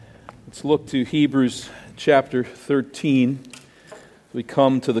Let's look to Hebrews chapter 13. We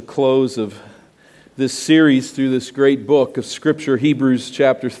come to the close of this series through this great book of Scripture, Hebrews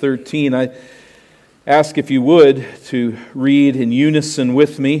chapter 13. I ask if you would to read in unison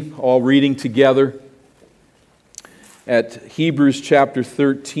with me, all reading together at Hebrews chapter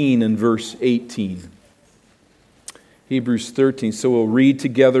 13 and verse 18. Hebrews 13. So we'll read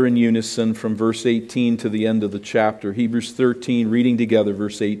together in unison from verse 18 to the end of the chapter. Hebrews 13, reading together,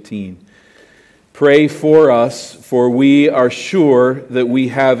 verse 18. Pray for us, for we are sure that we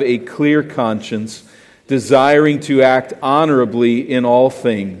have a clear conscience, desiring to act honorably in all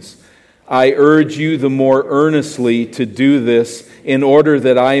things. I urge you the more earnestly to do this, in order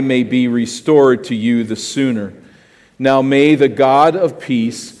that I may be restored to you the sooner. Now may the God of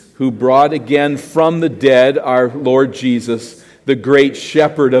peace, who brought again from the dead our Lord Jesus, the great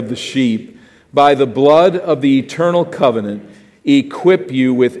shepherd of the sheep, by the blood of the eternal covenant, equip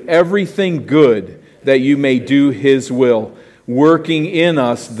you with everything good that you may do His will, working in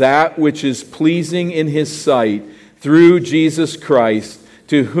us that which is pleasing in His sight, through Jesus Christ,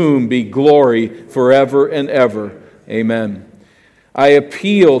 to whom be glory forever and ever. Amen. I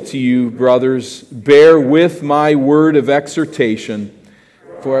appeal to you, brothers, bear with my word of exhortation,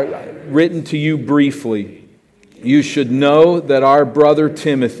 for written to you briefly. You should know that our brother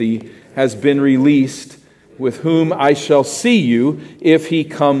Timothy has been released, with whom I shall see you if he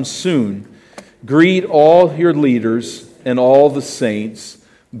comes soon. Greet all your leaders and all the saints.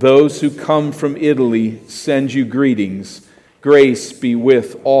 Those who come from Italy send you greetings. Grace be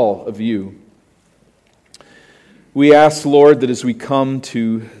with all of you. We ask, Lord, that as we come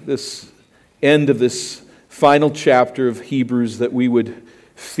to this end of this final chapter of Hebrews, that we would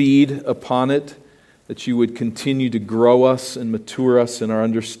feed upon it, that you would continue to grow us and mature us in our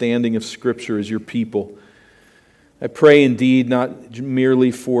understanding of Scripture as your people. I pray indeed not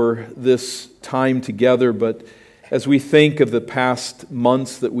merely for this time together, but as we think of the past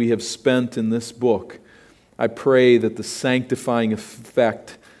months that we have spent in this book, I pray that the sanctifying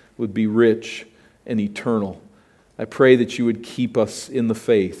effect would be rich and eternal. I pray that you would keep us in the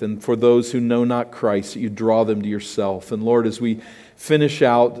faith, and for those who know not Christ, that you draw them to yourself. And Lord, as we finish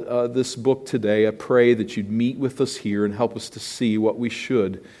out this book today, I pray that you'd meet with us here and help us to see what we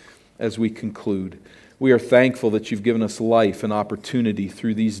should as we conclude. We are thankful that you've given us life and opportunity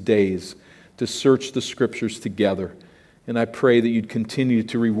through these days to search the Scriptures together. And I pray that you'd continue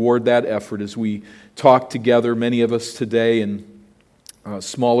to reward that effort as we talk together, many of us today in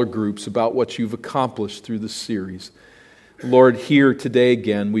smaller groups, about what you've accomplished through this series. Lord, here today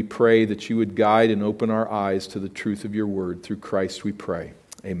again, we pray that you would guide and open our eyes to the truth of your word. Through Christ we pray.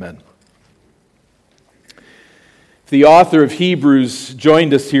 Amen. If the author of Hebrews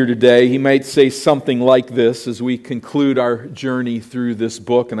joined us here today, he might say something like this as we conclude our journey through this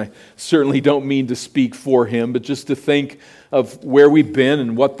book. And I certainly don't mean to speak for him, but just to think of where we've been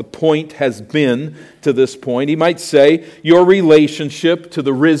and what the point has been to this point. He might say, your relationship to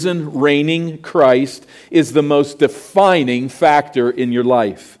the risen, reigning Christ is the most defining factor in your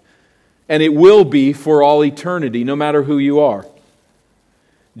life. And it will be for all eternity, no matter who you are.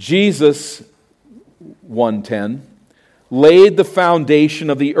 Jesus, 1:10, laid the foundation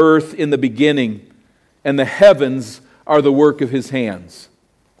of the earth in the beginning, and the heavens are the work of His hands.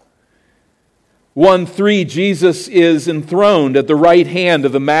 1:3, Jesus is enthroned at the right hand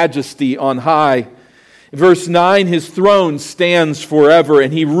of the Majesty on high. Verse 9, His throne stands forever,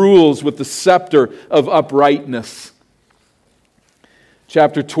 and He rules with the scepter of uprightness.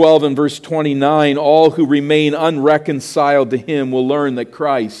 Chapter 12 and verse 29, all who remain unreconciled to Him will learn that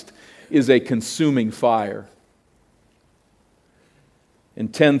Christ is a consuming fire. In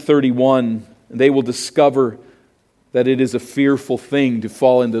 10:31, they will discover that it is a fearful thing to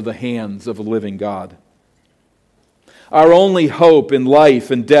fall into the hands of a living God. Our only hope in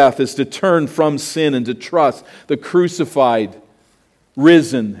life and death is to turn from sin and to trust the crucified,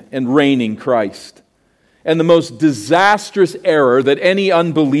 risen, and reigning Christ. And the most disastrous error that any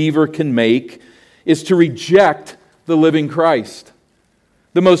unbeliever can make is to reject the living Christ.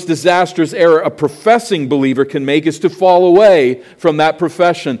 The most disastrous error a professing believer can make is to fall away from that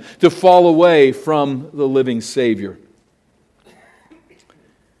profession, to fall away from the living Savior.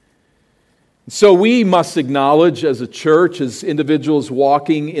 So we must acknowledge as a church, as individuals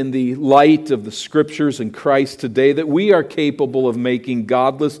walking in the light of the Scriptures and Christ today, that we are capable of making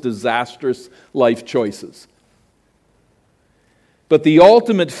godless, disastrous life choices. But the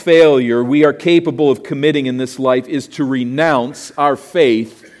ultimate failure we are capable of committing in this life is to renounce our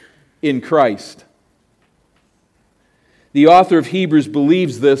faith in Christ. The author of Hebrews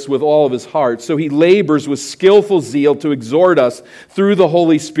believes this with all of his heart, so he labors with skillful zeal to exhort us through the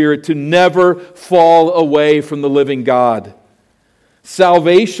Holy Spirit to never fall away from the living God.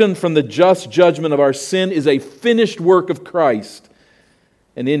 Salvation from the just judgment of our sin is a finished work of Christ,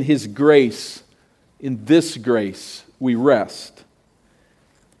 and in His grace, in this grace, we rest.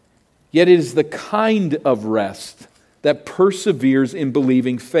 Yet it is the kind of rest that perseveres in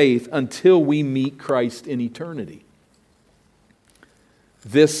believing faith until we meet Christ in eternity.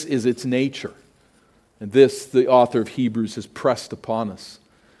 This is its nature. And this, the author of Hebrews has pressed upon us.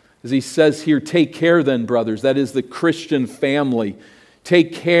 As he says here, take care then, brothers, that is the Christian family.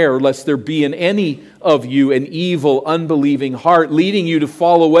 Take care lest there be in any of you an evil, unbelieving heart, leading you to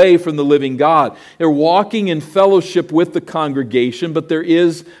fall away from the living God. They're walking in fellowship with the congregation, but there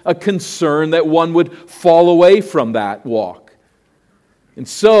is a concern that one would fall away from that walk. And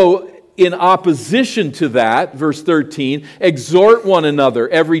so, in opposition to that, verse 13, exhort one another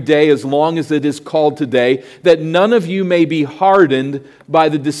every day as long as it is called today, that none of you may be hardened by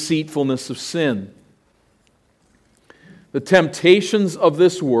the deceitfulness of sin. The temptations of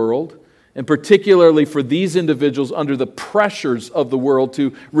this world, and particularly for these individuals under the pressures of the world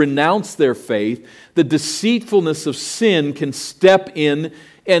to renounce their faith, the deceitfulness of sin can step in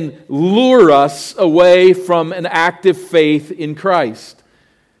and lure us away from an active faith in Christ.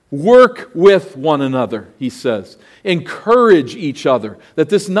 Work with one another, he says. Encourage each other that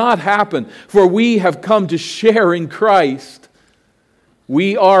this not happen, for we have come to share in Christ.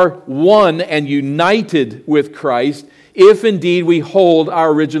 We are one and united with Christ if indeed we hold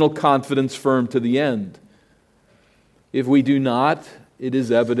our original confidence firm to the end. If we do not, it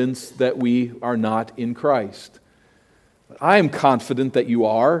is evidence that we are not in Christ. But I am confident that you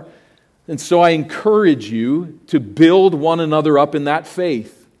are, and so I encourage you to build one another up in that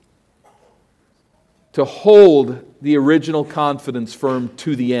faith, to hold the original confidence firm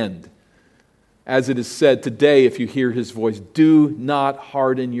to the end. As it is said today, if you hear His voice, do not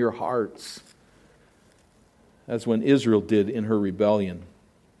harden your hearts, as when Israel did in her rebellion.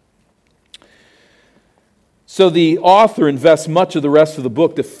 So the author invests much of the rest of the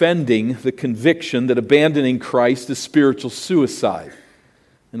book defending the conviction that abandoning Christ is spiritual suicide.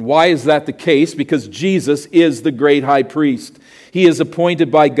 And why is that the case? Because Jesus is the great high priest. He is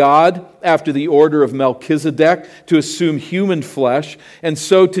appointed by God after the order of Melchizedek to assume human flesh, and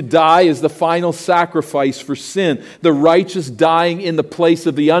so to die is the final sacrifice for sin, the righteous dying in the place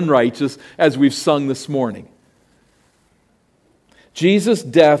of the unrighteous, as we've sung this morning. Jesus'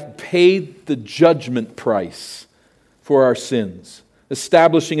 death paid the judgment price for our sins,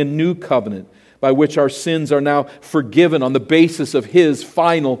 establishing a new covenant by which our sins are now forgiven on the basis of His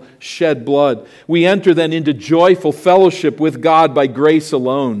final shed blood. We enter then into joyful fellowship with God by grace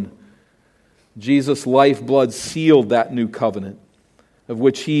alone. Jesus' lifeblood sealed that new covenant, of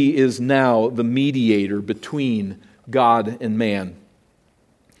which He is now the mediator between God and man.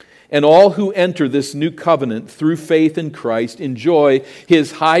 And all who enter this new covenant through faith in Christ enjoy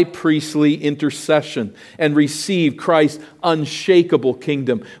His high priestly intercession and receive Christ's unshakable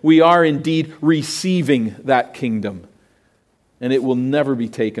kingdom. We are indeed receiving that kingdom, and it will never be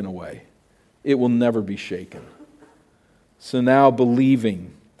taken away. It will never be shaken. So now,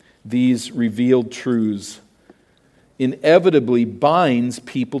 believing these revealed truths inevitably binds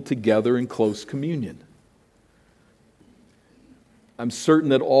people together in close communion. I'm certain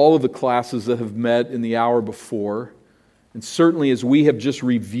that all of the classes that have met in the hour before, and certainly as we have just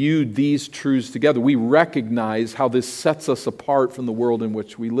reviewed these truths together, we recognize how this sets us apart from the world in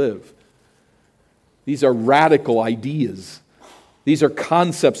which we live. These are radical ideas. These are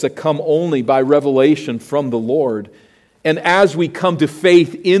concepts that come only by revelation from the Lord. And as we come to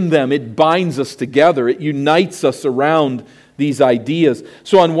faith in them, it binds us together. It unites us around these ideas.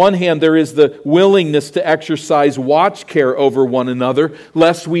 So on one hand, there is the willingness to exercise watch care over one another,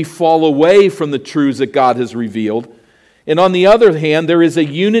 lest we fall away from the truths that God has revealed. And on the other hand, there is a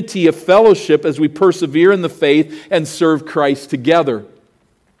unity of fellowship as we persevere in the faith and serve Christ together.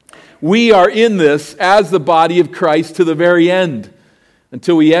 We are in this as the body of Christ to the very end,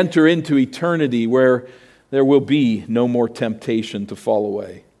 until we enter into eternity where there will be no more temptation to fall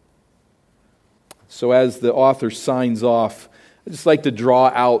away. So as the author signs off I just like to draw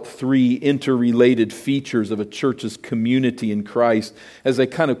out three interrelated features of a church's community in Christ as they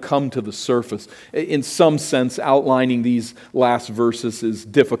kind of come to the surface. In some sense, outlining these last verses is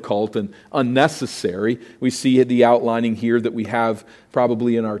difficult and unnecessary. We see the outlining here that we have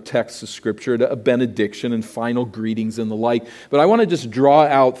probably in our text of Scripture, a benediction and final greetings and the like. But I want to just draw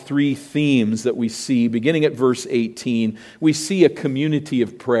out three themes that we see. Beginning at verse 18, we see a community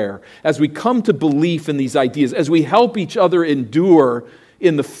of prayer. As we come to belief in these ideas, as we help each other endure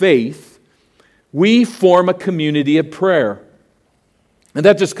in the faith, we form a community of prayer. And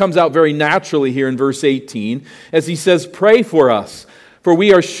that just comes out very naturally here in verse 18, as he says, "Pray for us, for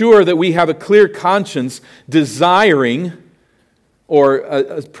we are sure that we have a clear conscience, desiring,"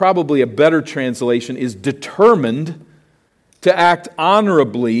 or probably a better translation is determined, "to act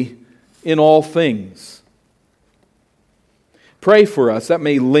honorably in all things." Pray for us. That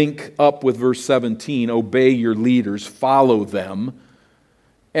may link up with verse 17. Obey your leaders, follow them,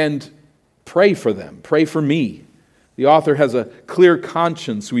 and pray for them. Pray for me. The author has a clear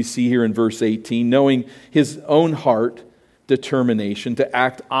conscience, we see here in verse 18, knowing his own heart determination to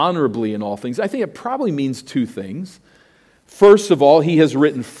act honorably in all things. I think it probably means two things. First of all, he has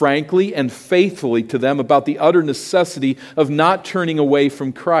written frankly and faithfully to them about the utter necessity of not turning away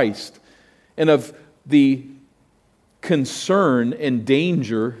from Christ and of the concern and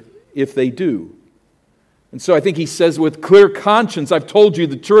danger if they do. And so I think he says with clear conscience, I've told you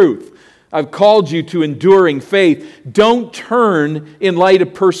the truth. I've called you to enduring faith. Don't turn in light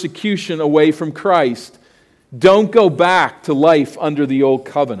of persecution away from Christ. Don't go back to life under the old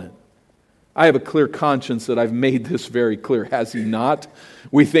covenant. I have a clear conscience that I've made this very clear. Has he not?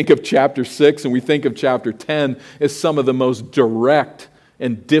 We think of chapter 6 and we think of chapter 10 as some of the most direct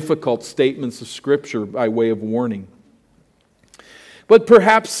and difficult statements of Scripture by way of warning. But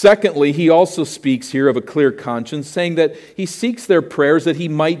perhaps secondly, he also speaks here of a clear conscience, saying that he seeks their prayers that he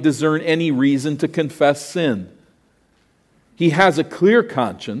might discern any reason to confess sin. He has a clear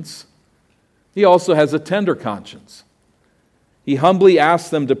conscience. He also has a tender conscience. He humbly asks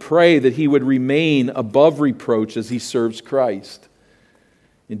them to pray that he would remain above reproach as he serves Christ.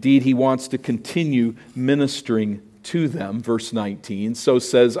 Indeed, he wants to continue ministering to them. Verse 19, so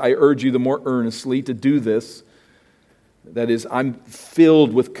says, I urge you the more earnestly to do this. That is, I'm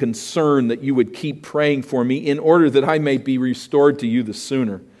filled with concern that you would keep praying for me in order that I may be restored to you the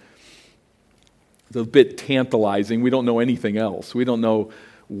sooner. It's a bit tantalizing. We don't know anything else. We don't know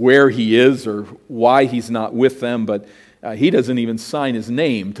where he is or why he's not with them, but he doesn't even sign his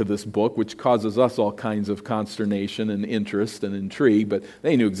name to this book, which causes us all kinds of consternation and interest and intrigue, but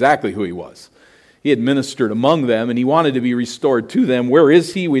they knew exactly who he was. He had ministered among them, and he wanted to be restored to them. Where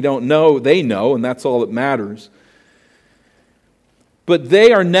is he? We don't know. They know, and that's all that matters. But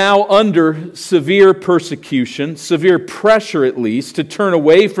they are now under severe persecution, severe pressure at least, to turn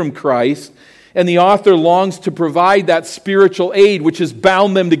away from Christ, and the author longs to provide that spiritual aid which has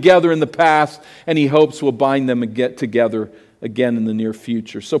bound them together in the past, and he hopes will bind them together again in the near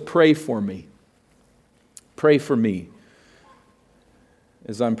future. So pray for me. Pray for me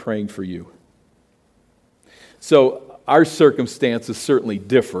as I'm praying for you. So our circumstances certainly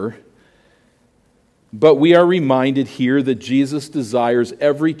differ, but we are reminded here that Jesus desires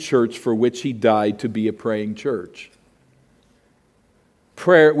every church for which he died to be a praying church.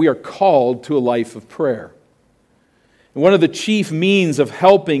 Prayer, we are called to a life of prayer. And one of the chief means of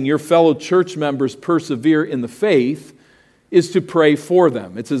helping your fellow church members persevere in the faith is to pray for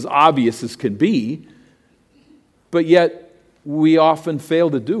them. It's as obvious as can be, but yet we often fail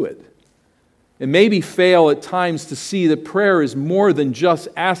to do it. And maybe fail at times to see that prayer is more than just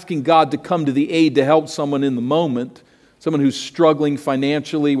asking God to come to the aid to help someone in the moment, someone who's struggling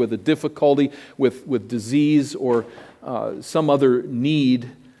financially with a difficulty, with disease or some other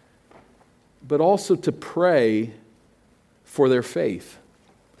need, but also to pray for their faith.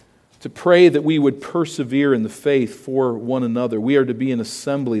 To pray that we would persevere in the faith for one another. We are to be an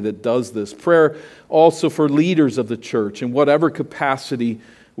assembly that does this. Prayer also for leaders of the church in whatever capacity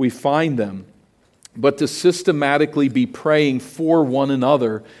we find them. But to systematically be praying for one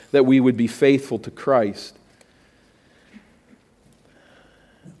another that we would be faithful to Christ.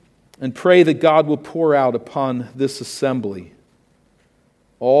 And pray that God will pour out upon this assembly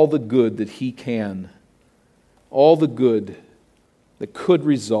all the good that he can, all the good that could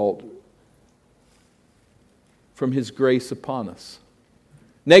result from his grace upon us.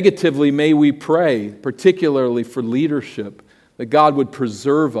 Negatively, may we pray, particularly for leadership, that God would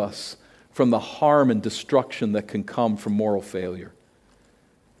preserve us from the harm and destruction that can come from moral failure.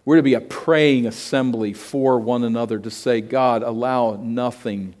 We're to be a praying assembly for one another to say, God, allow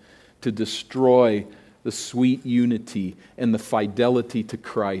nothing to destroy the sweet unity and the fidelity to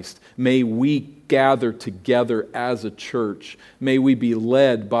Christ. May we gather together as a church. May we be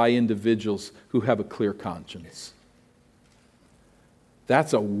led by individuals who have a clear conscience.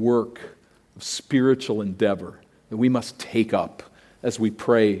 That's a work of spiritual endeavor that we must take up as we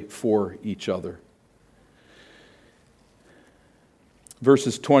pray for each other.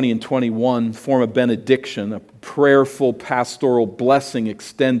 Verses 20 and 21 form a benediction, a prayerful pastoral blessing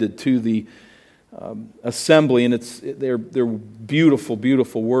extended to the assembly, and they're beautiful,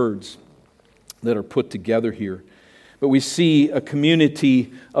 beautiful words that are put together here. But we see a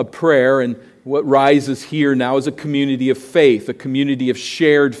community of prayer, and what rises here now is a community of faith, a community of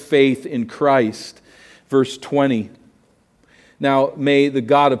shared faith in Christ. Verse 20, now may the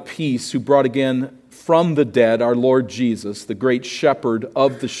God of peace, who brought again from the dead our Lord Jesus, the great shepherd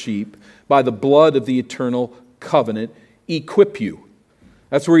of the sheep, by the blood of the eternal covenant, equip you.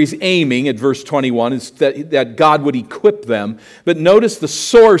 That's where he's aiming at verse 21, is that God would equip them. But notice the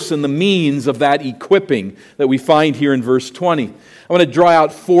source and the means of that equipping that we find here in verse 20. I want to draw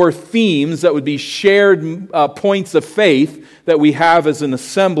out 4 themes that would be shared points of faith that we have as an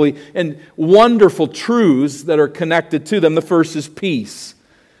assembly, and wonderful truths that are connected to them. The first is peace.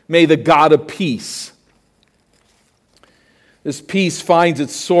 May the God of peace. This peace finds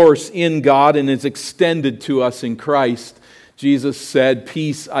its source in God and is extended to us in Christ. Jesus said,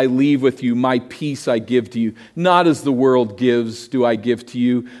 peace I leave with you, my peace I give to you. Not as the world gives do I give to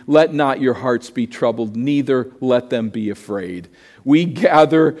you. Let not your hearts be troubled, neither let them be afraid. We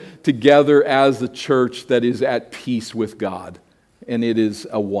gather together as the church that is at peace with God, and it is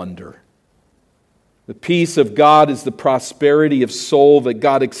a wonder. The peace of God is the prosperity of soul that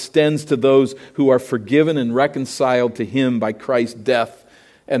God extends to those who are forgiven and reconciled to Him by Christ's death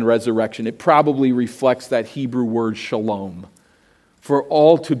and resurrection. It probably reflects that Hebrew word shalom, for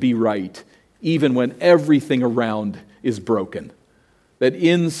all to be right, even when everything around is broken. That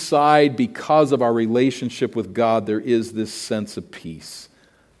inside, because of our relationship with God, there is this sense of peace.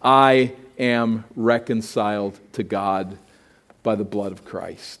 I am reconciled to God by the blood of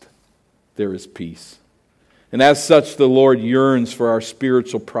Christ. There is peace. And as such, the Lord yearns for our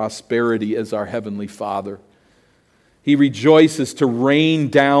spiritual prosperity as our Heavenly Father. He rejoices to rain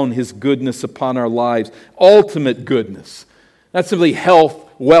down His goodness upon our lives, ultimate goodness. Not simply health,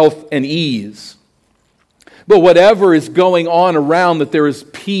 wealth, and ease. But whatever is going on around, that there is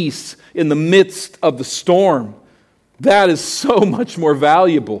peace in the midst of the storm. That is so much more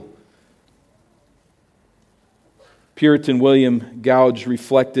valuable. Puritan William Gouge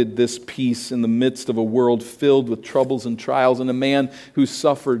reflected this peace in the midst of a world filled with troubles and trials, and a man who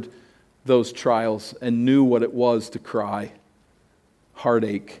suffered those trials and knew what it was to cry,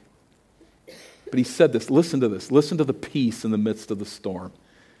 heartache. But he said this, listen to the peace in the midst of the storm.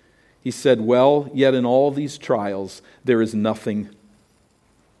 He said, well, yet in all these trials, there is nothing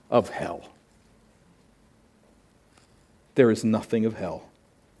of hell. There is nothing of hell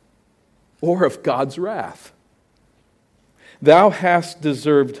or of God's wrath. Thou hast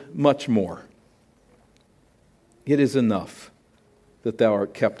deserved much more. It is enough that thou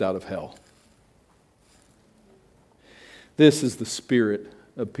art kept out of hell. This is the spirit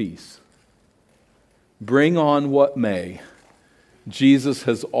of peace. Bring on what may, Jesus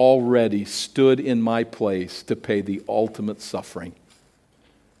has already stood in my place to pay the ultimate suffering,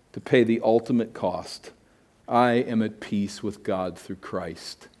 to pay the ultimate cost. I am at peace with God through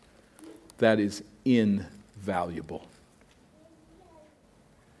Christ. That is invaluable.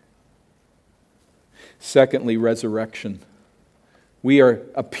 Secondly, resurrection. We are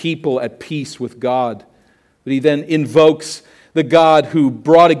a people at peace with God. But he then invokes the God who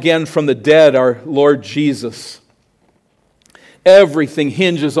brought again from the dead our Lord Jesus. Everything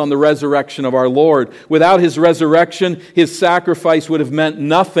hinges on the resurrection of our Lord. Without His resurrection, His sacrifice would have meant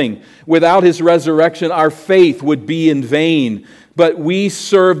nothing. Without His resurrection, our faith would be in vain. But we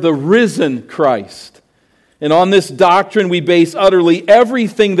serve the risen Christ. And on this doctrine, we base utterly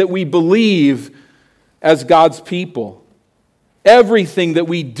everything that we believe as God's people. Everything that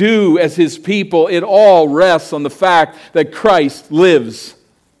we do as His people, it all rests on the fact that Christ lives.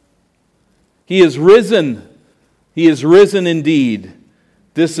 He is risen. He is risen indeed.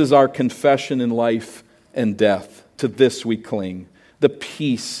 This is our confession in life and death. To this we cling. The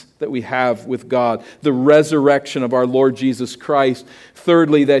peace that we have with God. The resurrection of our Lord Jesus Christ.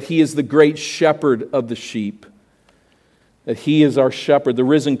 Thirdly, that He is the great shepherd of the sheep. That He is our shepherd. The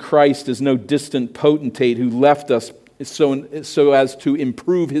risen Christ is no distant potentate who left us so as to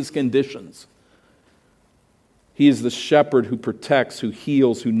improve His conditions. He is the shepherd who protects, who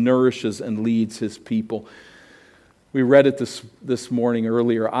heals, who nourishes and leads His people. We read it this morning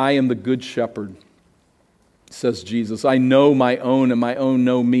earlier. I am the good shepherd. says Jesus. I know my own, and my own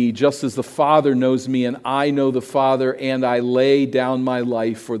know me, just as the Father knows me, and I know the Father, and I lay down my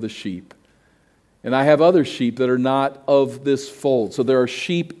life for the sheep. And I have other sheep that are not of this fold. So there are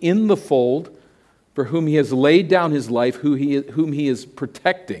sheep in the fold for whom he has laid down his life, whom he is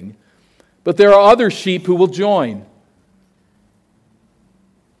protecting. But there are other sheep who will join.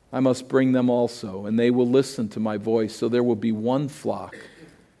 I must bring them also, and they will listen to my voice. So there will be one flock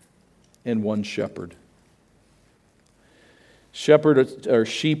and one shepherd. Sheep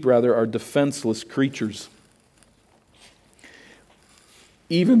are defenseless creatures.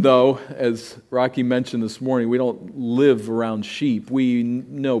 Even though, as Rocky mentioned this morning, we don't live around sheep, we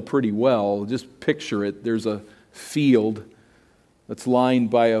know pretty well. Just picture it. There's a field that's lined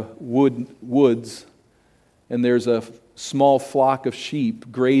by woods, and there's a small flock of sheep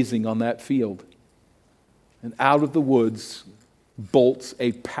grazing on that field. And out of the woods bolts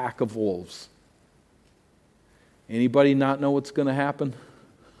a pack of wolves. Anybody not know what's going to happen?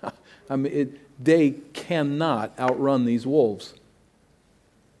 They cannot outrun these wolves.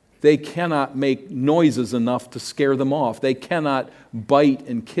 They cannot make noises enough to scare them off. They cannot bite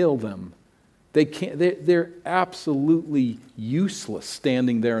and kill them. They're absolutely useless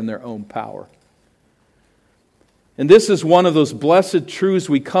standing there in their own power. And this is one of those blessed truths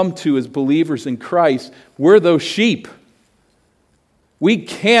we come to as believers in Christ. We're those sheep. We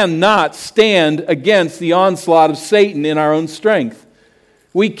cannot stand against the onslaught of Satan in our own strength.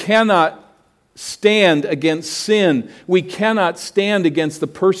 We cannot stand against sin. We cannot stand against the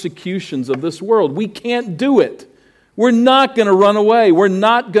persecutions of this world. We can't do it. We're not going to run away. We're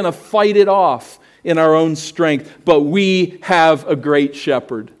not going to fight it off in our own strength. But we have a great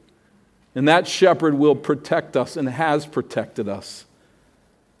shepherd. And that shepherd will protect us and has protected us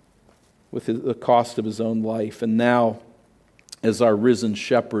with the cost of his own life. And now, as our risen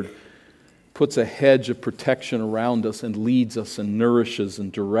shepherd puts a hedge of protection around us and leads us and nourishes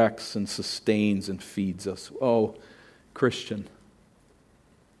and directs and sustains and feeds us. Oh, Christian,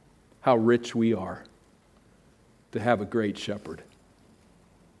 how rich we are to have a great shepherd.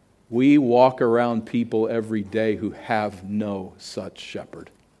 We walk around people every day who have no such shepherd.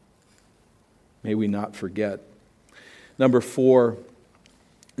 May we not forget. Number 4,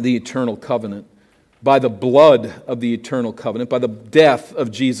 the eternal covenant. By the blood of the eternal covenant, by the death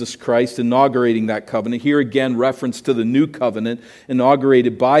of Jesus Christ, inaugurating that covenant. Here again, reference to the new covenant,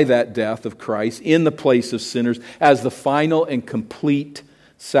 inaugurated by that death of Christ in the place of sinners as the final and complete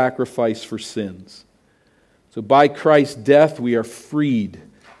sacrifice for sins. So by Christ's death, we are freed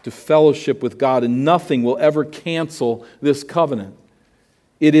to fellowship with God, and nothing will ever cancel this covenant.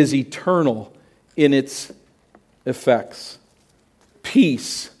 It is eternal in its effects.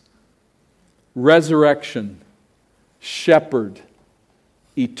 Peace, resurrection, shepherd,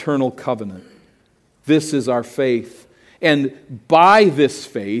 eternal covenant. This is our faith. And by this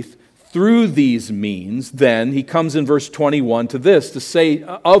faith, through these means, then, he comes in verse 21 to this, to say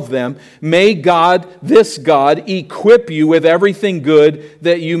of them, may God, this God, equip you with everything good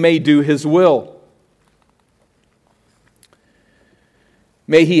that you may do his will.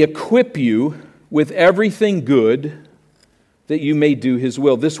 May he equip you with everything good that you may do his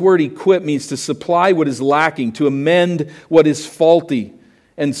will. This word equip means to supply what is lacking, to amend what is faulty,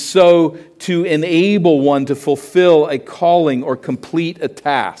 and so to enable one to fulfill a calling or complete a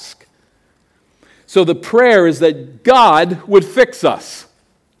task. So the prayer is that God would fix us,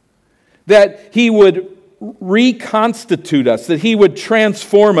 that he would reconstitute us, that he would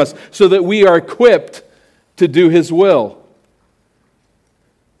transform us so that we are equipped to do his will.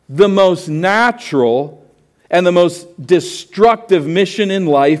 The most natural and the most destructive mission in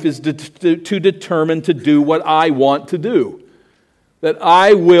life is to determine to do what I want to do. That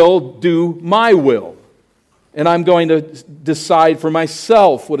I will do my will. And I'm going to decide for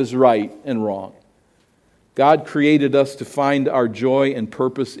myself what is right and wrong. God created us to find our joy and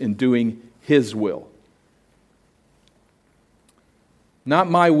purpose in doing his will.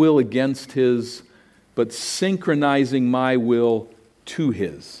 Not my will against his, but synchronizing my will to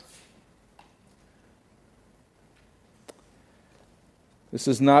his. This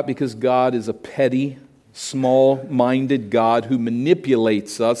is not because God is a petty, small-minded God who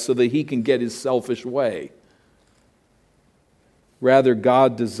manipulates us so that he can get his selfish way. Rather,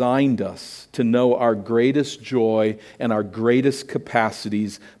 God designed us to know our greatest joy and our greatest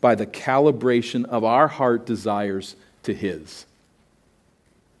capacities by the calibration of our heart desires to his.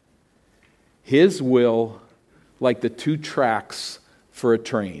 His will, like the 2 tracks for a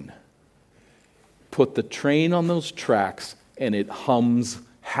train. Put the train on those tracks and it hums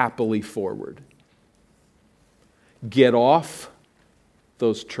happily forward. Get off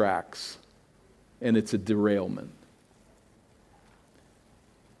those tracks and it's a derailment.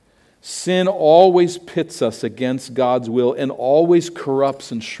 Sin always pits us against God's will and always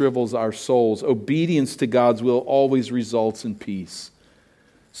corrupts and shrivels our souls. Obedience to God's will always results in peace.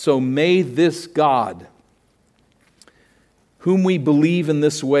 So may this God, whom we believe in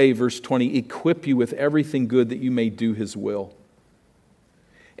this way, verse 20, equip you with everything good that you may do His will.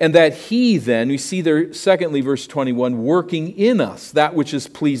 And that He then, we see there, secondly, verse 21, working in us that which is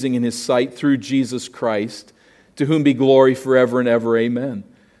pleasing in His sight through Jesus Christ, to whom be glory forever and ever. Amen.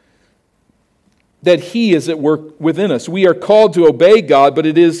 That He is at work within us. We are called to obey God, but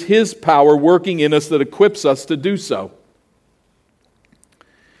it is His power working in us that equips us to do so.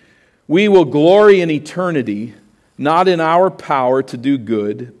 We will glory in eternity, not in our power to do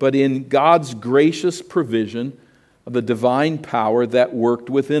good, but in God's gracious provision of the divine power that worked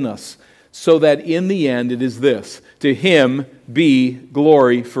within us, so that in the end it is this: to Him be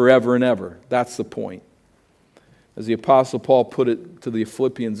glory forever and ever. That's the point. As the Apostle Paul put it to the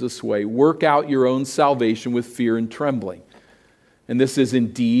Philippians this way: work out your own salvation with fear and trembling. And this is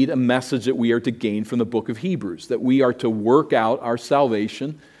indeed a message that we are to gain from the book of Hebrews, that we are to work out our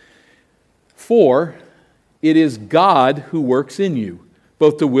salvation, for it is God who works in you,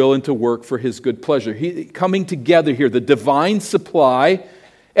 both to will and to work for His good pleasure. Coming together here, the divine supply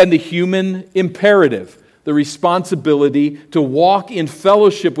and the human imperative, the responsibility to walk in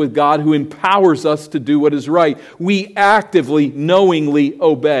fellowship with God who empowers us to do what is right. We actively, knowingly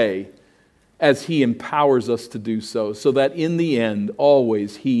obey as He empowers us to do so, so that in the end,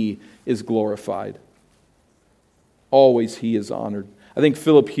 always He is glorified. Always He is honored. I think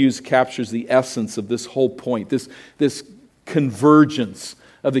Philip Hughes captures the essence of this whole point, this convergence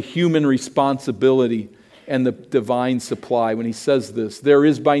of the human responsibility and the divine supply when he says this: there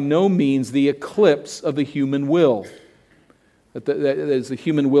is by no means the eclipse of the human will, that the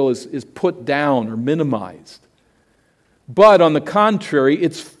human will is put down or minimized, but on the contrary,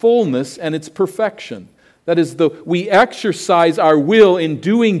 its fullness and its perfection. That is, we exercise our will in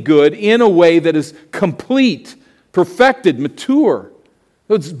doing good in a way that is complete, perfected, mature.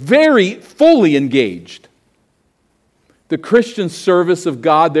 It's very fully engaged. The Christian service of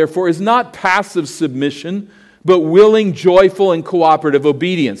God, therefore, is not passive submission, but willing, joyful, and cooperative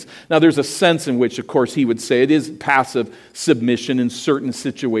obedience. Now, there's a sense in which, of course, he would say it is passive submission in certain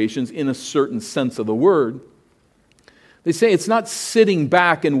situations, in a certain sense of the word. They say it's not sitting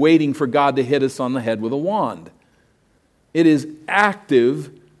back and waiting for God to hit us on the head with a wand. It is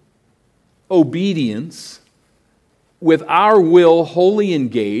active obedience with our will wholly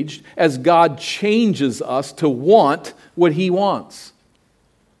engaged as God changes us to want what He wants.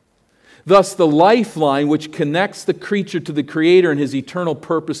 Thus, the lifeline which connects the creature to the Creator and His eternal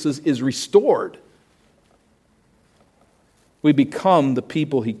purposes is restored. We become the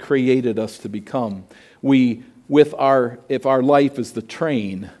people He created us to become. If our life is the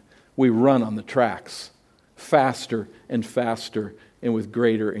train, we run on the tracks faster and faster and with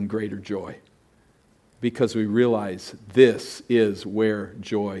greater and greater joy, because we realize this is where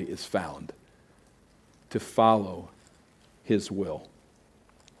joy is found, to follow His will.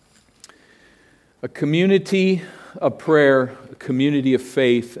 A community of prayer, a community of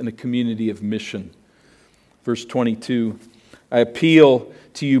faith, and a community of mission. Verse 22, I appeal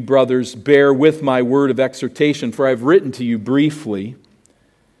to you, brothers, bear with my word of exhortation, for I have written to you briefly.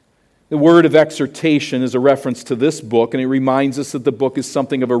 The word of exhortation is a reference to this book, and it reminds us that the book is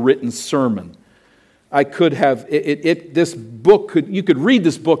something of a written sermon. You could read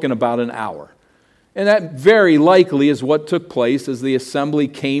this book in about an hour. And that very likely is what took place as the assembly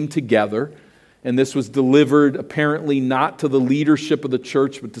came together. And this was delivered apparently not to the leadership of the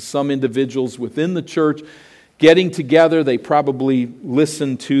church, but to some individuals within the church. Getting together, they probably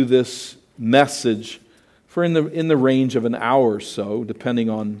listened to this message for in the range of an hour or so, depending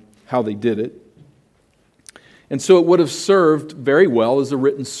on how they did it. And so it would have served very well as a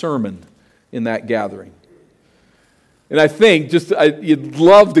written sermon in that gathering. And I think you'd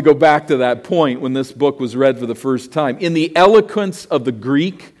love to go back to that point when this book was read for the first time. In the eloquence of the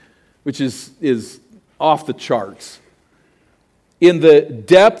Greek, which is off the charts. In the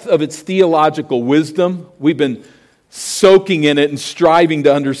depth of its theological wisdom, we've been soaking in it and striving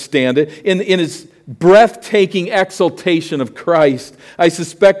to understand it. In its breathtaking exaltation of Christ, I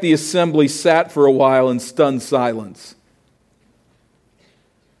suspect the assembly sat for a while in stunned silence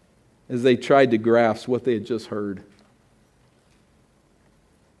as they tried to grasp what they had just heard.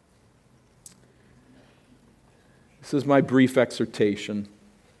 This is my brief exhortation.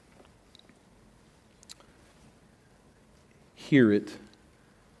 Hear it,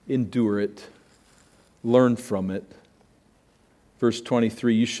 endure it, learn from it, Verse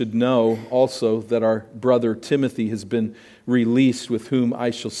 23, you should know also that our brother Timothy has been released, with whom I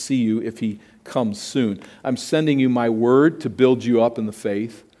shall see you if he comes soon. I'm sending you my word to build you up in the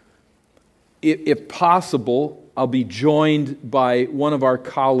faith. If possible, I'll be joined by one of our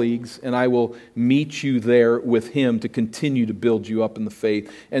colleagues, and I will meet you there with him to continue to build you up in the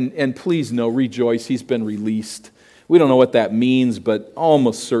faith. And please know, rejoice, he's been released. We don't know what that means, but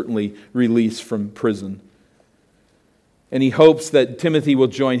almost certainly released from prison. And he hopes that Timothy will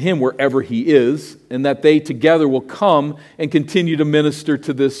join him wherever he is, and that they together will come and continue to minister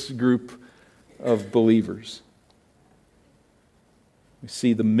to this group of believers. We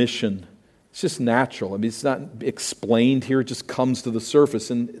see the mission. It's just natural. I mean, it's not explained here. It just comes to the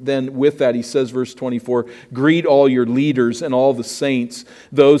surface. And then with that, he says, verse 24, greet all your leaders and all the saints.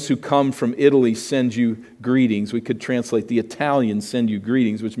 Those who come from Italy send you greetings. We could translate the Italians send you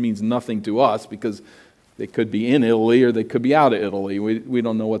greetings, which means nothing to us because they could be in Italy or they could be out of Italy. We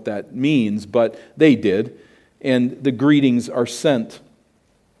don't know what that means, but they did. And the greetings are sent.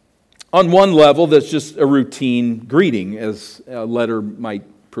 On one level, that's just a routine greeting, as a letter might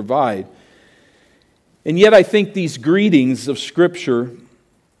provide. And yet I think these greetings of Scripture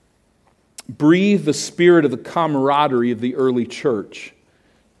breathe the spirit of the camaraderie of the early church.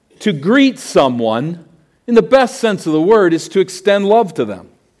 To greet someone, in the best sense of the word, is to extend love to them.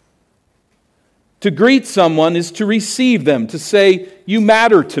 To greet someone is to receive them, to say, you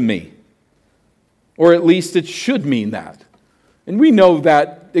matter to me. Or at least it should mean that. And we know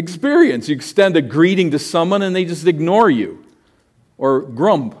that experience. You extend a greeting to someone and they just ignore you. Or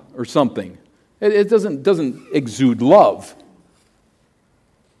grump or something. It doesn't exude love.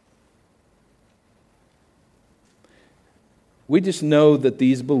 We just know that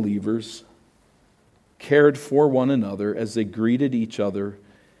these believers cared for one another as they greeted each other,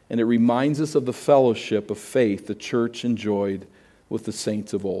 and it reminds us of the fellowship of faith the church enjoyed with the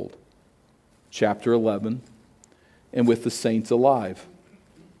saints of old. Chapter 11, and with the saints alive.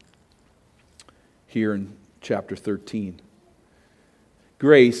 Here in chapter 13.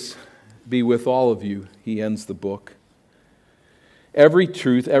 Grace be with all of you, he ends the book. Every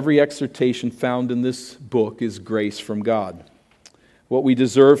truth, every exhortation found in this book is grace from God. What we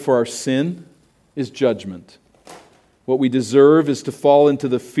deserve for our sin is judgment. What we deserve is to fall into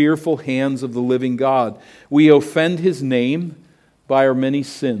the fearful hands of the living God. We offend his name by our many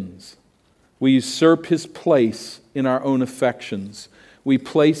sins. We usurp his place in our own affections. We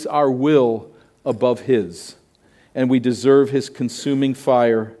place our will above his. And we deserve his consuming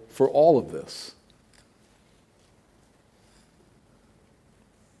fire for all of this.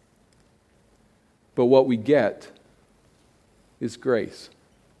 But what we get is grace.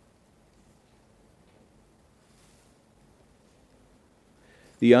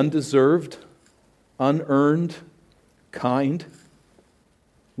 The undeserved, unearned, kind,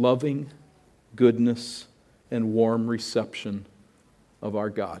 loving goodness and warm reception of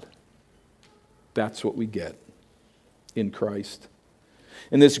our God. That's what we get in Christ.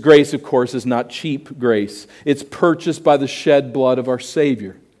 And this grace, of course, is not cheap grace. It's purchased by the shed blood of our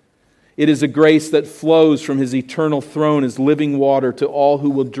Savior. It is a grace that flows from his eternal throne as living water to all who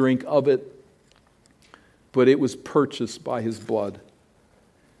will drink of it. But it was purchased by his blood.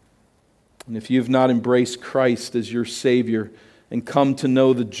 And if you have not embraced Christ as your Savior and come to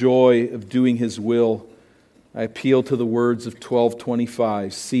know the joy of doing his will, I appeal to the words of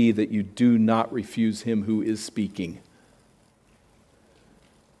 12:25. See that you do not refuse him who is speaking.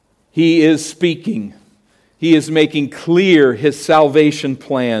 He is speaking. He is making clear his salvation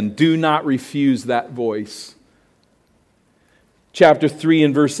plan. Do not refuse that voice. Chapter 3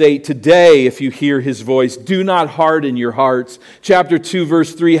 and verse 8, today, if you hear his voice, do not harden your hearts. Chapter 2,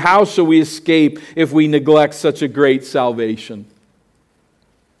 verse 3, how shall we escape if we neglect such a great salvation?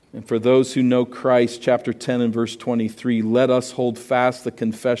 And for those who know Christ, chapter 10 and verse 23, let us hold fast the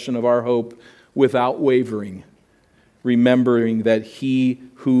confession of our hope without wavering, remembering that he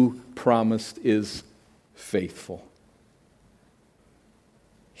who promised is faithful.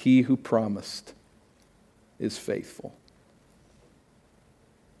 He who promised is faithful.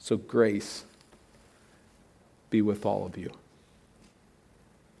 So grace be with all of you.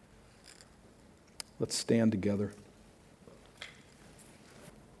 Let's stand together.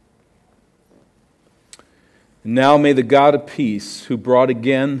 And now may the God of peace, who brought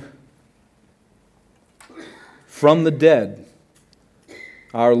again from the dead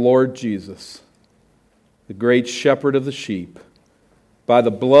our Lord Jesus, the great shepherd of the sheep, by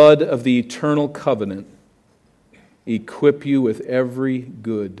the blood of the eternal covenant, equip you with every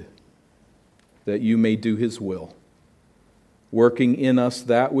good, that you may do his will, working in us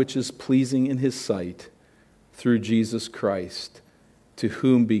that which is pleasing in his sight, through Jesus Christ, to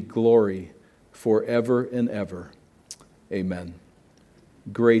whom be glory forever and ever. Amen.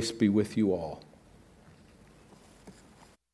 Grace be with you all.